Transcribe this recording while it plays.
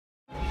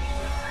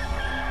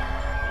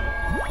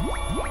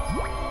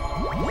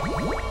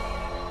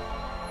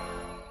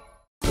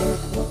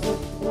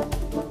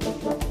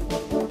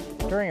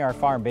During our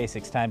Farm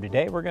Basics time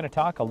today, we're going to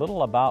talk a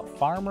little about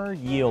farmer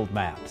yield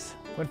maps.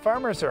 When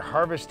farmers are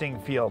harvesting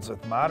fields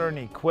with modern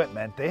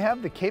equipment, they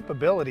have the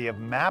capability of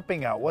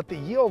mapping out what the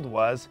yield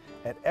was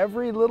at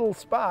every little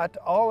spot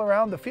all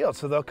around the field.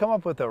 So they'll come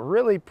up with a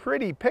really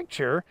pretty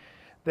picture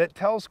that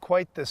tells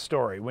quite the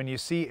story when you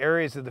see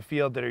areas of the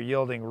field that are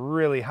yielding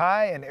really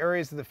high and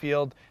areas of the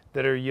field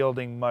that are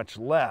yielding much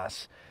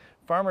less.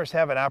 Farmers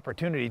have an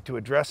opportunity to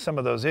address some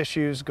of those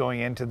issues going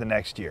into the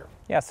next year.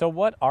 Yeah, so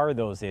what are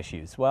those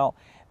issues? Well,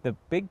 the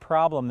big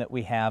problem that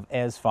we have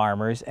as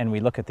farmers, and we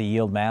look at the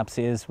yield maps,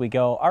 is we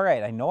go, all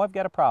right, I know I've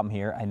got a problem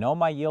here. I know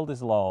my yield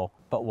is low,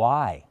 but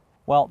why?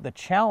 Well, the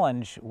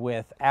challenge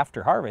with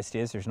after harvest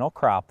is there's no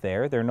crop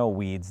there are no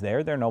weeds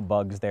there are no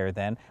bugs there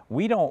then.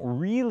 We don't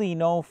really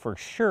know for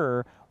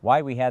sure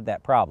why we had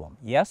that problem.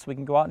 Yes, we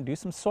can go out and do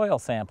some soil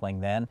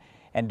sampling then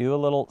and do a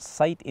little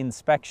site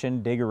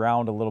inspection, dig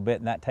around a little bit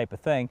and that type of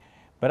thing,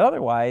 but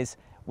otherwise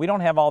we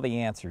don't have all the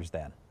answers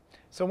then.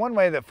 So one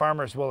way that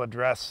farmers will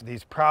address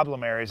these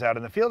problem areas out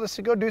in the field is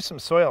to go do some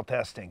soil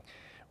testing.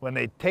 When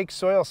they take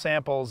soil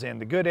samples in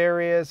the good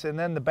areas and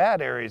then the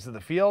bad areas of the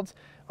fields,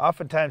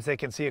 oftentimes they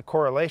can see a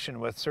correlation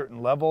with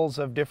certain levels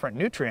of different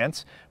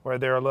nutrients where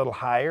they're a little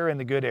higher in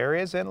the good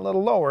areas and a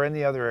little lower in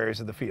the other areas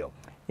of the field.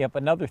 Yep,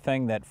 another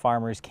thing that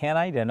farmers can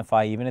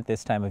identify even at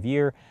this time of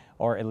year,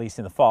 or at least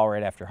in the fall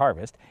right after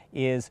harvest,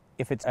 is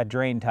if it's a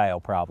drain tile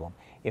problem.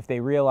 If they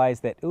realize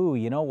that, ooh,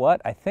 you know what,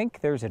 I think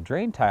there's a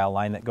drain tile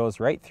line that goes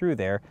right through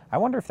there, I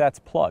wonder if that's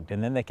plugged,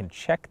 and then they can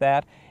check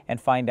that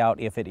and find out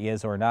if it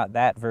is or not.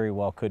 That very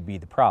well could be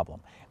the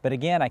problem. But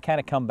again, I kind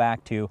of come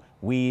back to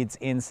weeds,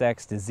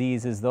 insects,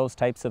 diseases, those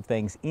types of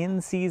things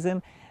in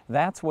season.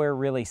 That's where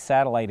really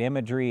satellite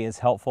imagery is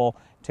helpful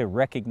to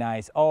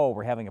recognize, oh,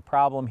 we're having a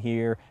problem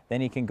here.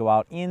 Then you can go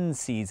out in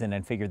season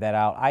and figure that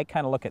out. I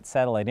kind of look at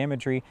satellite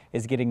imagery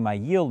as getting my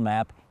yield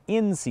map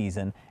in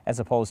season as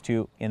opposed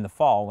to in the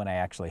fall when I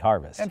actually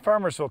harvest. And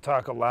farmers will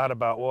talk a lot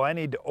about, well, I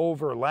need to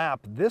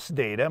overlap this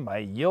data, my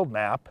yield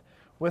map,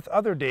 with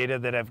other data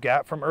that I've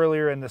got from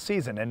earlier in the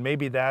season. And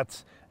maybe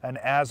that's an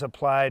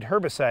as-applied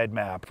herbicide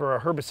map for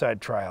a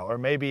herbicide trial, or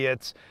maybe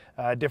it's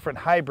different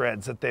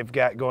hybrids that they've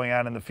got going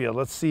on in the field.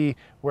 Let's see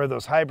where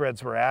those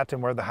hybrids were at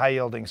and where the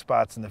high-yielding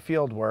spots in the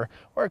field were.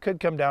 Or it could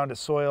come down to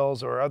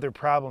soils or other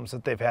problems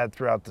that they've had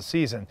throughout the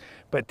season.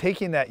 But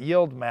taking that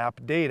yield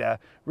map data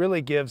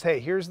really gives, hey,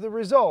 here's the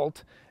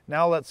result.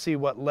 Now let's see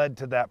what led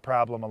to that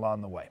problem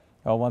along the way.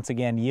 Well, once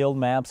again, yield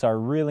maps are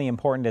really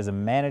important as a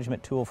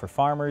management tool for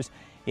farmers.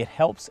 It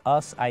helps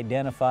us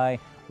identify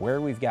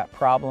where we've got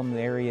problem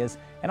areas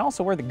and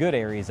also where the good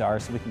areas are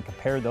so we can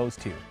compare those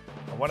two.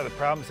 One of the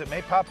problems that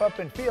may pop up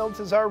in fields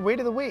is our weed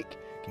of the week.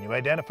 Can you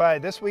identify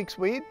this week's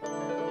weed?